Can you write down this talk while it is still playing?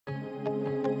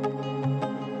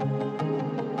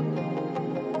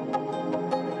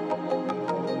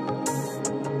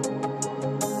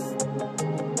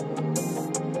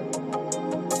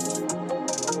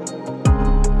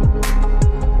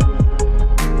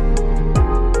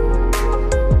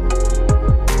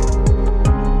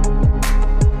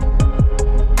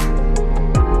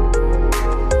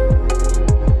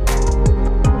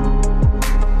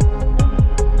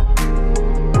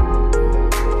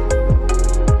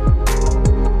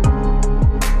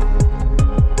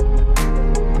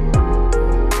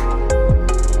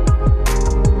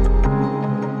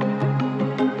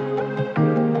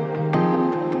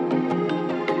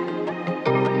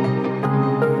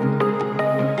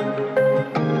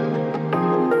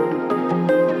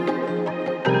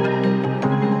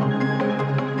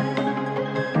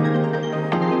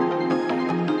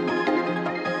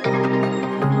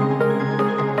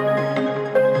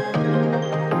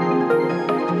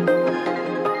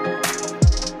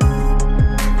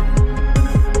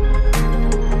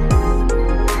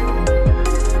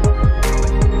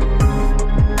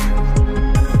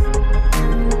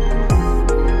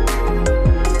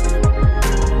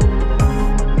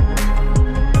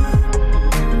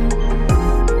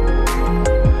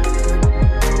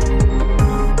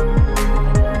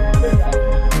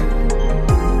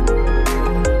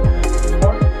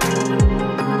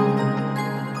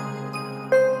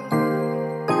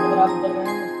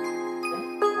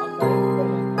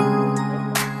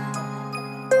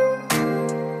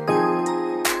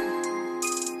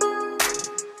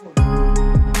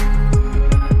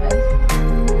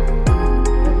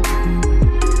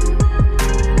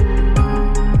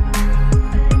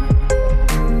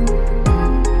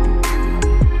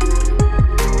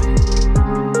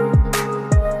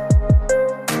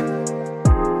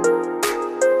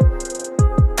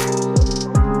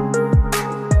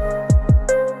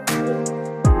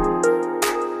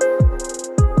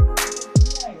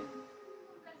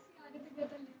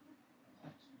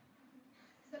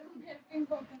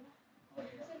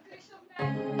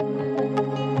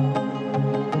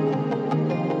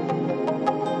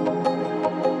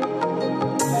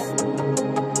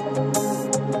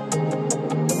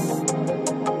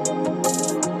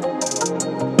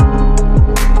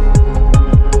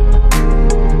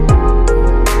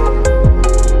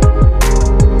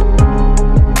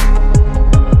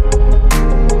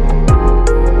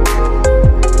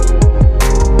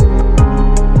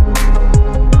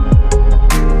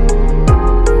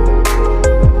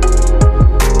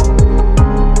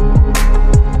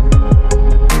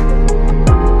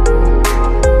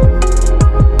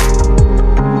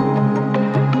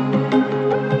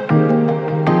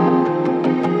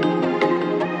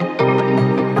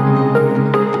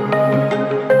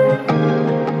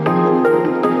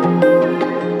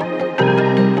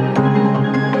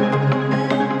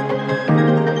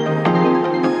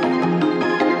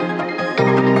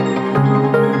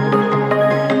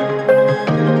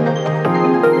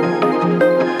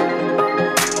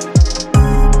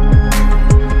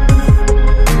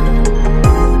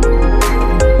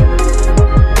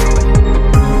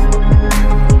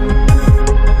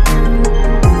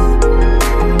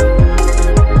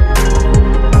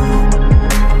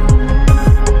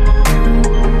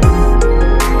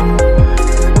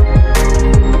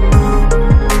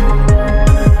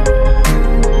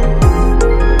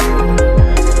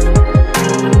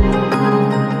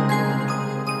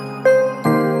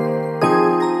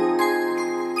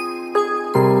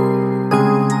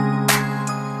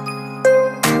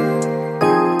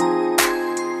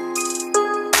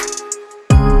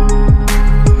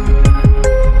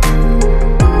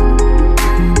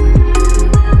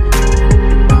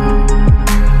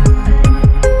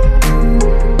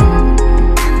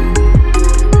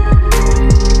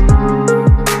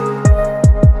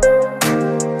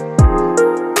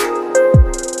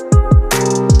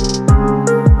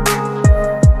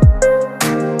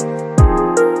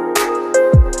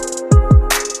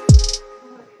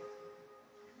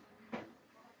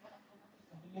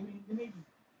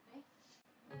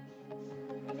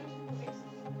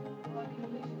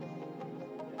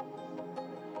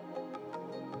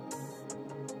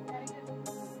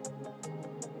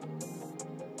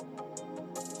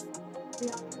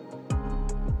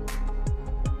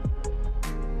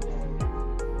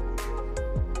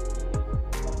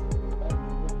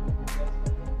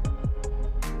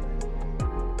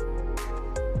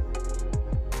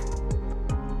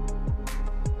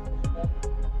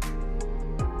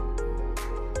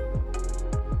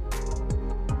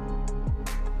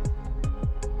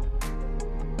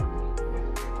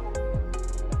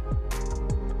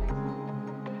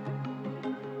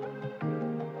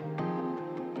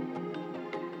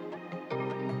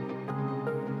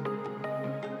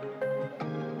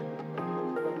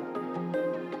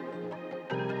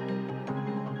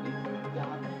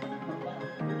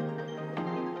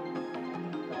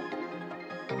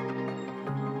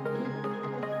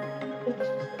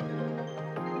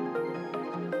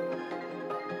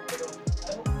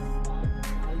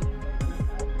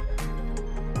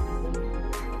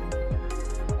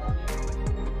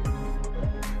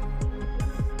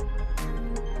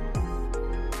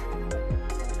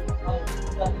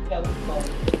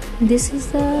This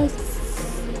is the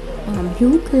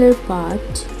blue color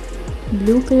part.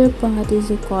 Blue color part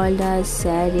is called as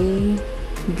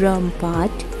cerebrum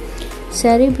part.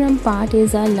 Cerebrum part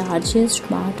is the largest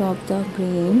part of the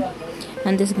brain,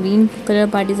 and this green color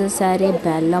part is the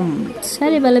cerebellum.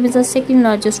 Cerebellum is the second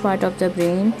largest part of the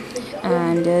brain,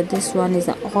 and this one is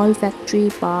the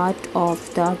olfactory part of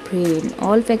the brain.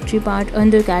 Olfactory part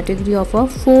under category of a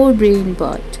forebrain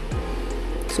part.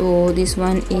 So this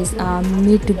one is a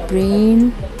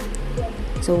midbrain.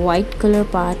 So white color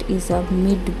part is a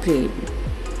midbrain,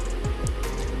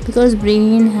 because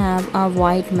brain have a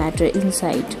white matter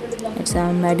inside. It's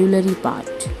a medullary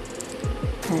part.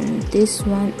 And this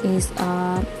one is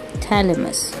a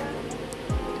thalamus,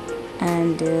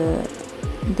 and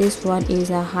this one is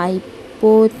a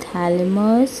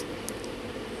hypothalamus.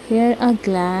 Here a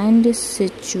gland is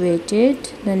situated.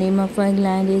 The name of a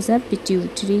gland is a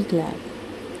pituitary gland.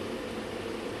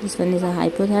 This one is a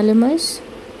hypothalamus.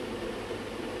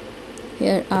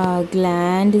 Here a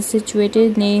gland is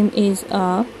situated. Name is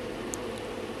a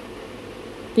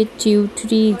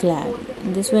pituitary gland.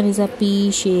 This one is a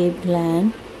P-shaped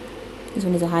gland. This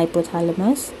one is a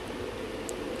hypothalamus.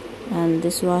 And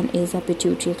this one is a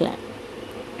pituitary gland.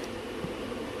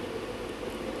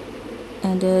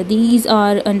 And these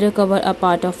are undercover a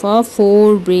part of a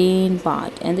forebrain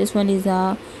part, and this one is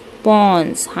a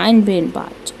pons, hindbrain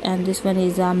part, and this one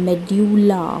is a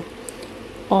medulla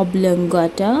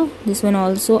oblongata. This one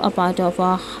also a part of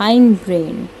a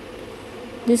hindbrain.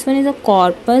 This one is a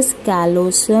corpus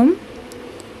callosum.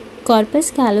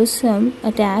 Corpus callosum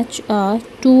attach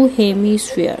two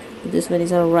hemisphere. This one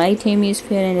is a right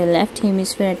hemisphere and a left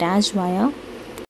hemisphere attached via